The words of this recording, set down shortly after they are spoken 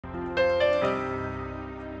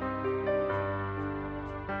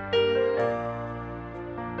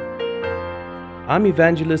I'm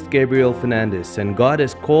Evangelist Gabriel Fernandes, and God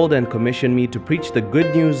has called and commissioned me to preach the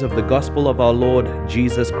good news of the gospel of our Lord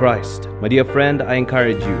Jesus Christ. My dear friend, I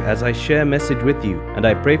encourage you as I share a message with you, and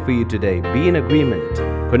I pray for you today. Be in agreement,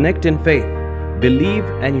 connect in faith, believe,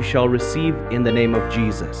 and you shall receive in the name of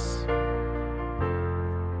Jesus.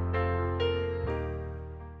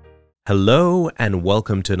 Hello and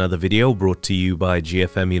welcome to another video brought to you by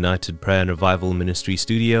GFM United Prayer and Revival Ministry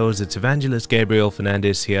Studios. It's Evangelist Gabriel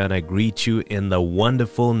Fernandes here, and I greet you in the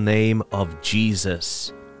wonderful name of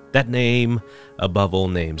Jesus. That name above all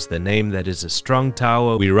names, the name that is a strong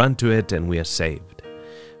tower. We run to it and we are saved.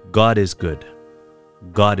 God is good.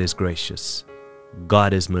 God is gracious.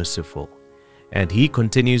 God is merciful. And He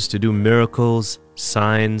continues to do miracles,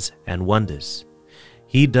 signs, and wonders.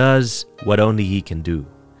 He does what only He can do.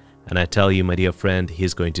 And I tell you, my dear friend,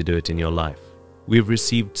 He's going to do it in your life. We've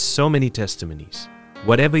received so many testimonies.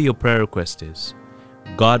 Whatever your prayer request is,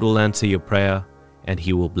 God will answer your prayer and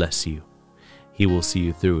He will bless you. He will see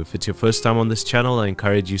you through. If it's your first time on this channel, I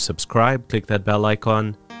encourage you subscribe, click that bell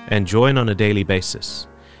icon, and join on a daily basis.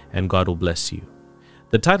 And God will bless you.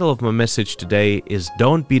 The title of my message today is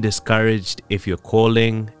Don't Be Discouraged if your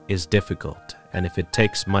calling is difficult and if it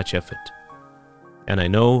takes much effort. And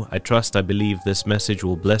I trust, I believe this message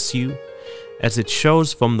will bless you as it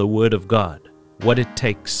shows from the Word of God what it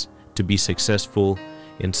takes to be successful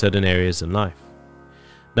in certain areas in life.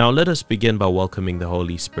 Now let us begin by welcoming the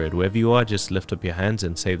Holy Spirit. Wherever you are, just lift up your hands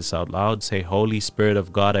and say this out loud. Say, Holy Spirit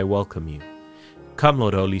of God, I welcome you. Come,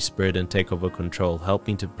 Lord Holy Spirit, and take over control. Help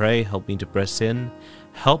me to pray, help me to press in,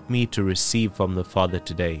 help me to receive from the Father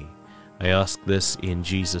today. I ask this in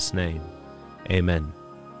Jesus' name. Amen.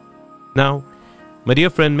 Now, my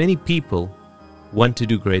dear friend, many people want to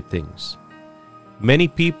do great things. Many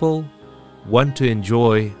people want to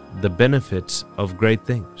enjoy the benefits of great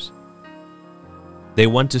things. They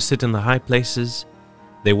want to sit in the high places.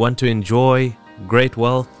 They want to enjoy great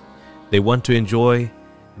wealth. They want to enjoy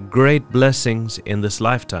great blessings in this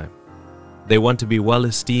lifetime. They want to be well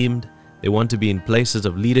esteemed. They want to be in places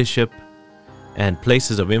of leadership and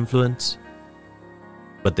places of influence.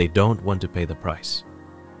 But they don't want to pay the price.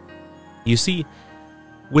 You see,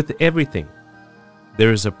 with everything,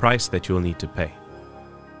 there is a price that you'll need to pay.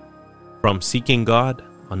 From seeking God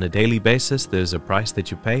on a daily basis, there's a price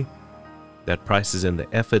that you pay. That price is in the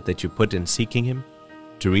effort that you put in seeking Him.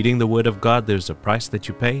 To reading the Word of God, there's a price that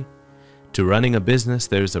you pay. To running a business,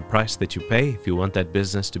 there's a price that you pay if you want that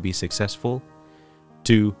business to be successful.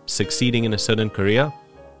 To succeeding in a certain career,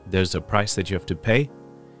 there's a price that you have to pay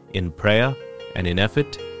in prayer and in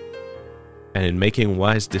effort and in making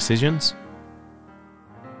wise decisions.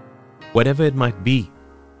 Whatever it might be,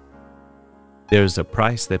 there is a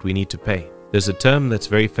price that we need to pay. There's a term that's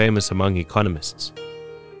very famous among economists,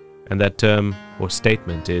 and that term or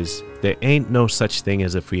statement is, there ain't no such thing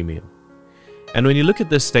as a free meal. And when you look at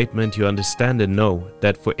this statement, you understand and know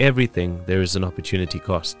that for everything there is an opportunity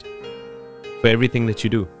cost. For everything that you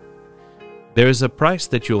do, there is a price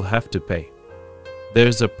that you'll have to pay. There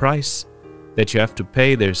is a price that you have to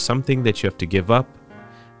pay. There's something that you have to give up.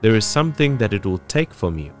 There is something that it will take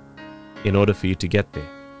from you in order for you to get there.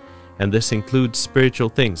 And this includes spiritual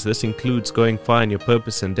things. This includes going far in your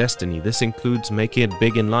purpose and destiny. This includes making it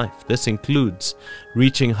big in life. This includes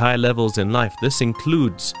reaching high levels in life. This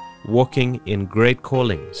includes walking in great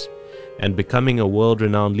callings and becoming a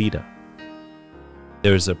world-renowned leader.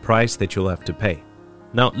 There is a price that you'll have to pay.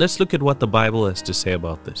 Now, let's look at what the Bible has to say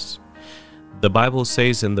about this. The Bible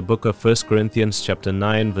says in the book of 1 Corinthians chapter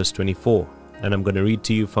 9, verse 24, and I'm going to read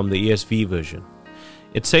to you from the ESV version.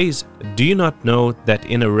 It says, Do you not know that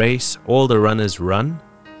in a race all the runners run,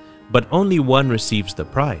 but only one receives the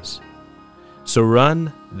prize? So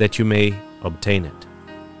run that you may obtain it.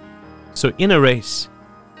 So in a race,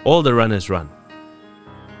 all the runners run,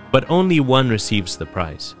 but only one receives the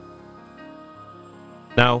prize.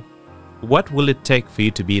 Now, what will it take for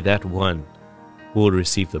you to be that one who will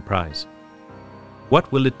receive the prize?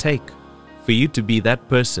 What will it take for you to be that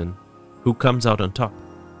person who comes out on top,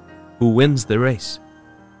 who wins the race?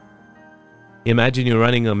 Imagine you're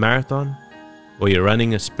running a marathon, or you're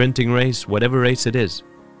running a sprinting race, whatever race it is.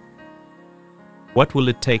 What will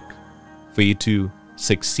it take for you to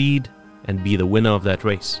succeed and be the winner of that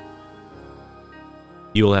race?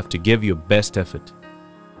 You will have to give your best effort,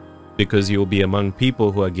 because you will be among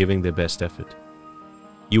people who are giving their best effort.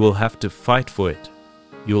 You will have to fight for it.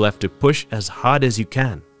 You will have to push as hard as you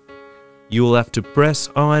can. You will have to press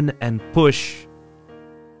on and push.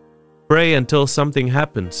 Pray until something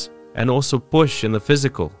happens, and also push in the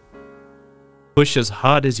physical. Push as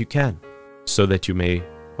hard as you can so that you may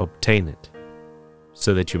obtain it,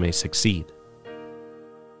 so that you may succeed.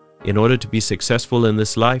 In order to be successful in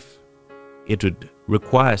this life, it would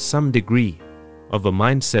require some degree of a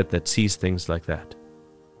mindset that sees things like that.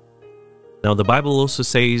 Now, the Bible also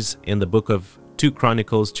says in the book of 2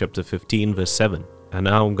 Chronicles chapter 15 verse 7, and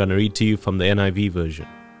now I'm going to read to you from the NIV version.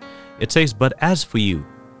 It says, "But as for you,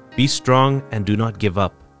 be strong and do not give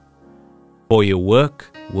up, for your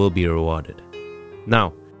work will be rewarded."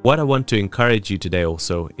 Now, what I want to encourage you today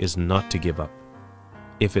also is not to give up.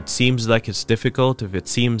 If it seems like it's difficult, if it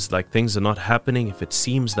seems like things are not happening, if it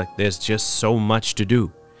seems like there's just so much to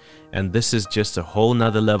do, and this is just a whole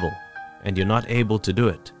nother level, and you're not able to do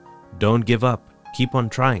it, don't give up. Keep on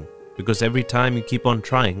trying, because every time you keep on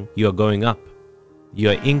trying, you are going up. You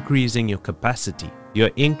are increasing your capacity. You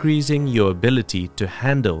are increasing your ability to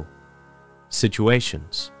handle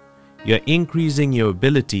situations. You are increasing your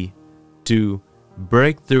ability to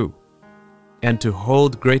break through and to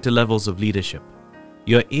hold greater levels of leadership.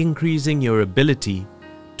 You are increasing your ability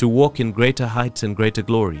to walk in greater heights and greater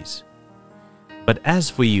glories. But as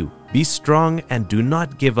for you, be strong and do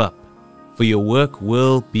not give up, for your work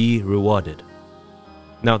will be rewarded.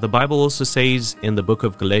 Now, the Bible also says in the book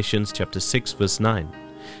of Galatians chapter 6 verse 9,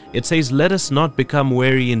 it says, "Let us not become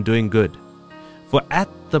weary in doing good, for at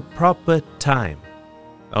the proper time,"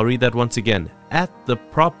 I'll read that once again, "at the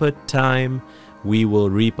proper time we will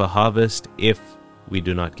reap a harvest if we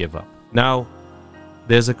do not give up." Now,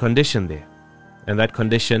 there's a condition there, and that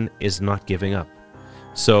condition is not giving up.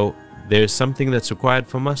 So there's something that's required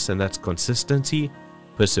from us, and that's consistency,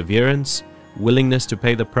 perseverance, willingness to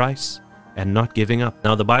pay the price, and not giving up.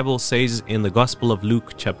 Now, the Bible says in the Gospel of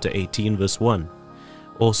Luke chapter 18 verse 1,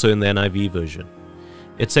 also in the NIV version,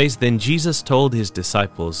 it says, "Then Jesus told his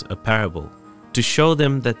disciples a parable to show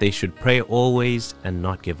them that they should pray always and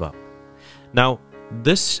not give up." Now,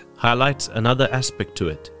 this highlights another aspect to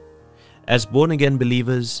it. As born-again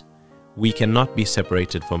believers, we cannot be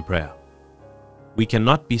separated from prayer. We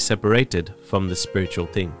cannot be separated from the spiritual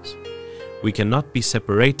things. We cannot be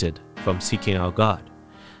separated from seeking our God.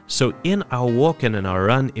 So in our walk and in our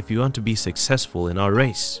run, if you want to be successful in our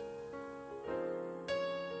race,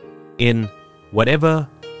 in whatever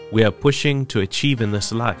we are pushing to achieve in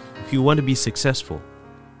this life, if you want to be successful,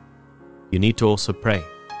 you need to also pray.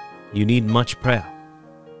 You need much prayer.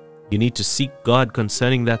 You need to seek God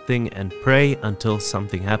concerning that thing and pray until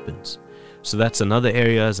something happens. So that's another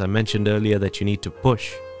area, as I mentioned earlier, that you need to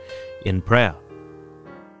push in prayer.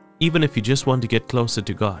 Even if you just want to get closer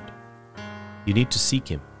to God, you need to seek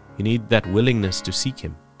Him. You need that willingness to seek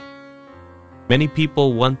Him. Many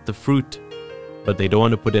people want the fruit, but they don't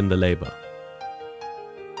want to put in the labor.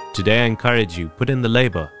 Today I encourage you, put in the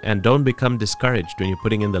labor, and don't become discouraged when you're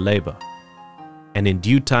putting in the labor. And in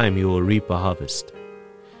due time you will reap a harvest.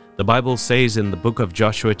 The Bible says in the book of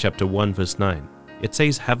Joshua chapter 1 verse 9, it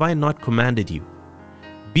says, "Have I not commanded you?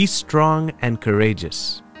 Be strong and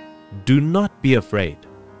courageous. Do not be afraid.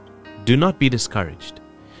 Do not be discouraged,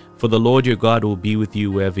 for the Lord your God will be with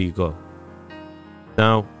you wherever you go."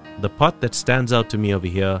 Now, the part that stands out to me over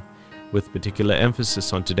here with particular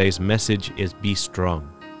emphasis on today's message is be strong.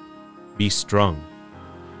 Be strong.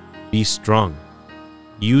 Be strong.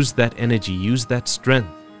 Use that energy, use that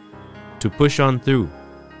strength to push on through.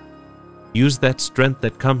 Use that strength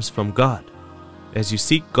that comes from God. As you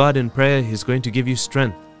seek God in prayer, He's going to give you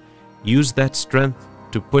strength. Use that strength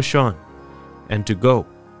to push on and to go,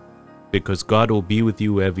 because God will be with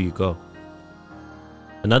you wherever you go.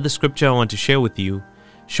 Another scripture I want to share with you,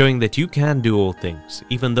 showing that you can do all things,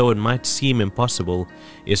 even though it might seem impossible,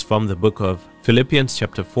 is from the book of Philippians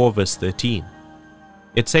chapter 4 verse 13.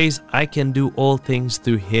 It says, "I can do all things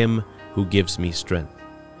through Him who gives me strength."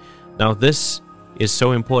 Now this is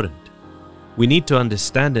so important. We need to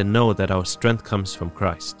understand and know that our strength comes from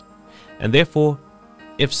Christ. And therefore,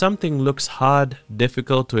 if something looks hard,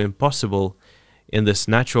 difficult, or impossible in this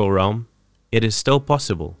natural realm, it is still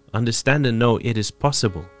possible. Understand and know it is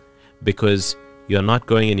possible, because you're not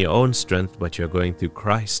going in your own strength, but you're going through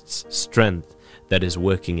Christ's strength that is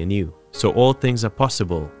working in you. So all things are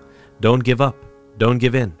possible. Don't give up. Don't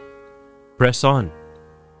give in. Press on.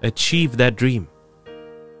 Achieve that dream.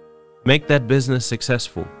 Make that business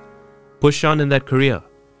successful. Push on in that career.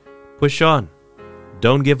 Push on.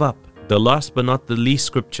 Don't give up. The last but not the least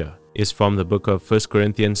scripture is from the book of 1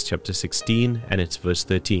 Corinthians chapter 16, and it's verse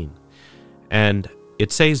 13. And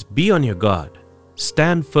it says, "Be on your guard.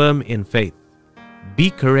 Stand firm in faith.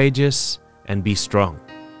 Be courageous and be strong."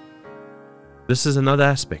 This is another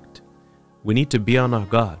aspect. We need to be on our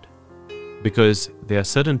guard, because there are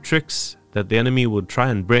certain tricks that the enemy will try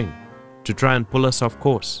and bring to try and pull us off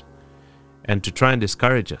course and to try and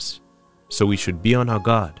discourage us. So we should be on our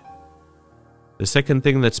guard. The second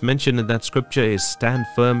thing that's mentioned in that scripture is stand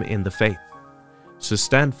firm in the faith. So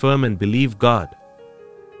stand firm and believe God.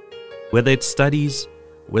 Whether it's studies,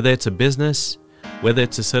 whether it's a business, whether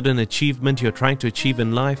it's a certain achievement you're trying to achieve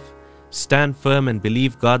in life, stand firm and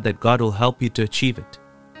believe God that God will help you to achieve it.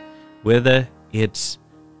 Whether it's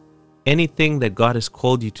anything that God has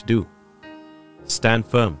called you to do, stand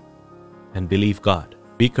firm and believe God.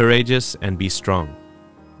 Be courageous and be strong,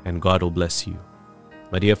 and God will bless you.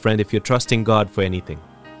 My dear friend, if you're trusting God for anything,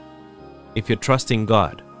 if you're trusting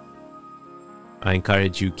God, I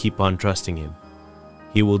encourage you, keep on trusting Him.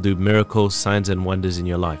 He will do miracles, signs, and wonders in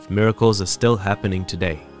your life. Miracles are still happening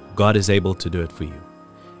today. God is able to do it for you.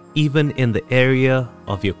 Even in the area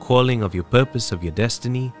of your calling, of your purpose, of your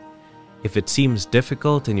destiny, if it seems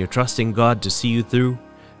difficult and you're trusting God to see you through,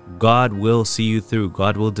 God will see you through.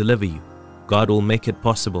 God will deliver you. God will make it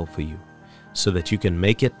possible for you so that you can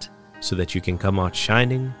make it, so that you can come out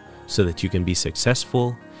shining, so that you can be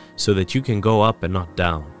successful, so that you can go up and not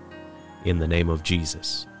down in the name of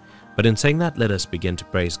Jesus. But in saying that, let us begin to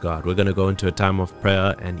praise God. We're going to go into a time of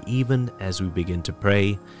prayer, and even as we begin to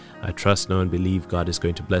pray, I trust, know, and believe God is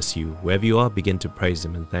going to bless you. Wherever you are, begin to praise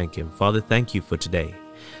Him and thank Him. Father, thank you for today.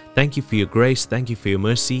 Thank you for your grace. Thank you for your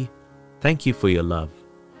mercy. Thank you for your love.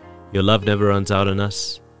 Your love never runs out on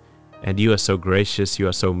us, and you are so gracious. You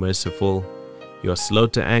are so merciful. You are slow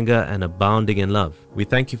to anger and abounding in love. We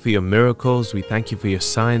thank you for your miracles. We thank you for your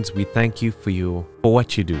signs. We thank you for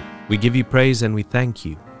what you do. We give you praise and we thank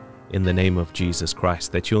you in the name of Jesus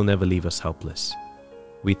Christ that you'll never leave us helpless.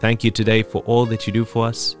 We thank you today for all that you do for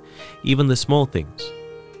us, even the small things,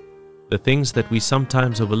 the things that we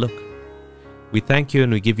sometimes overlook. We thank you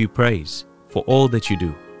and we give you praise for all that you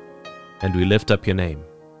do, and we lift up your name,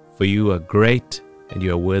 for you are great and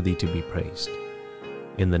you are worthy to be praised.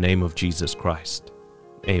 In the name of Jesus Christ,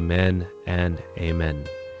 amen and amen.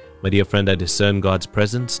 My dear friend, I discern God's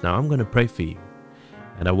presence. Now I'm going to pray for you,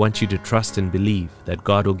 and I want you to trust and believe that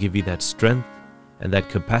God will give you that strength and that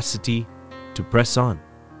capacity to press on.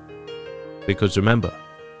 Because remember,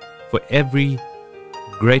 for every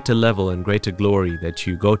greater level and greater glory that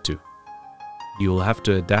you go to, you will have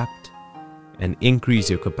to adapt and increase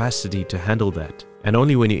your capacity to handle that. And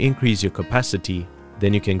only when you increase your capacity,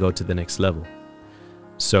 then you can go to the next level.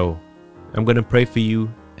 So I'm going to pray for you,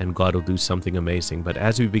 and God will do something amazing. But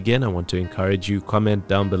as we begin, I want to encourage you, comment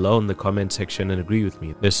down below in the comment section and agree with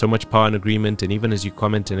me. There's so much power in agreement, and even as you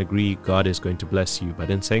comment and agree, God is going to bless you.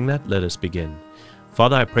 But in saying that, let us begin.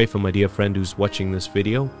 Father, I pray for my dear friend who's watching this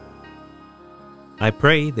video. I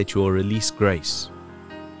pray that you will release grace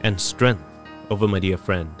and strength over my dear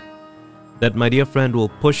friend. That my dear friend will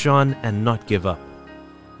push on and not give up.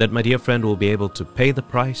 That my dear friend will be able to pay the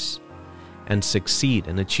price and succeed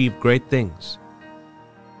and achieve great things.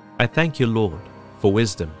 I thank you, Lord, for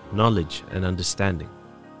wisdom, knowledge, and understanding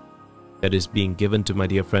that is being given to my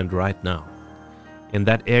dear friend right now. In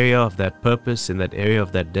that area of that purpose, in that area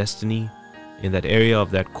of that destiny, in that area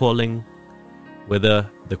of that calling, whether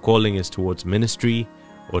the calling is towards ministry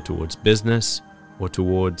or towards business or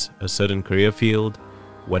towards a certain career field,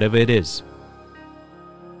 whatever it is,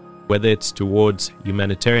 whether it's towards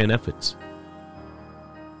humanitarian efforts.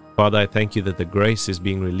 Father, I thank you that the grace is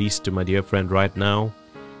being released to my dear friend right now,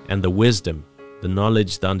 and the wisdom, the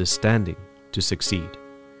knowledge, the understanding to succeed.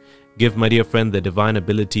 Give my dear friend the divine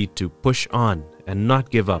ability to push on and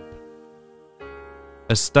not give up.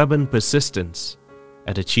 A stubborn persistence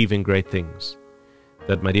at achieving great things.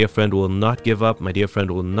 That my dear friend will not give up, my dear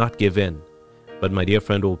friend will not give in, but my dear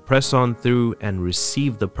friend will press on through and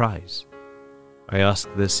receive the prize. I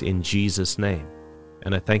ask this in Jesus' name,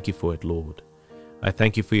 and I thank you for it, Lord. I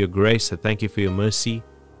thank you for your grace, I thank you for your mercy,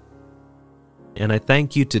 and I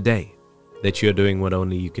thank you today that you're doing what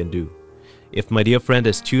only you can do. If my dear friend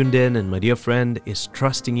has tuned in and my dear friend is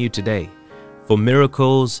trusting you today for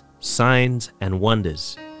miracles, signs, and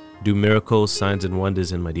wonders, do miracles, signs, and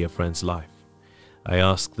wonders in my dear friend's life. I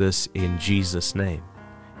ask this in Jesus' name,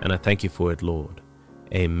 and I thank you for it, Lord.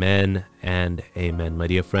 Amen and amen. My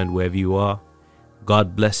dear friend, wherever you are,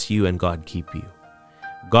 God bless you and God keep you.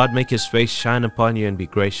 God make His face shine upon you and be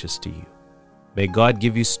gracious to you. May God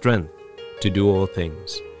give you strength to do all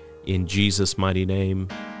things. In Jesus' mighty name,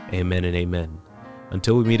 amen and amen.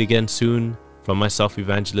 Until we meet again soon, from myself,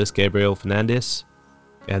 Evangelist Gabriel Fernandes,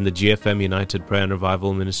 and the GFM United Prayer and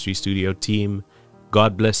Revival Ministry Studio team,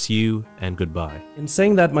 God bless you and goodbye. In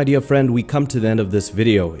saying that, my dear friend, we come to the end of this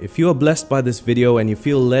video. If you are blessed by this video and you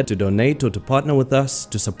feel led to donate or to partner with us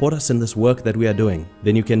to support us in this work that we are doing,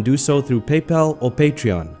 then you can do so through PayPal or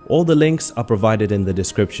Patreon. All the links are provided in the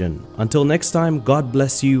description. Until next time, God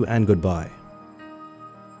bless you and goodbye.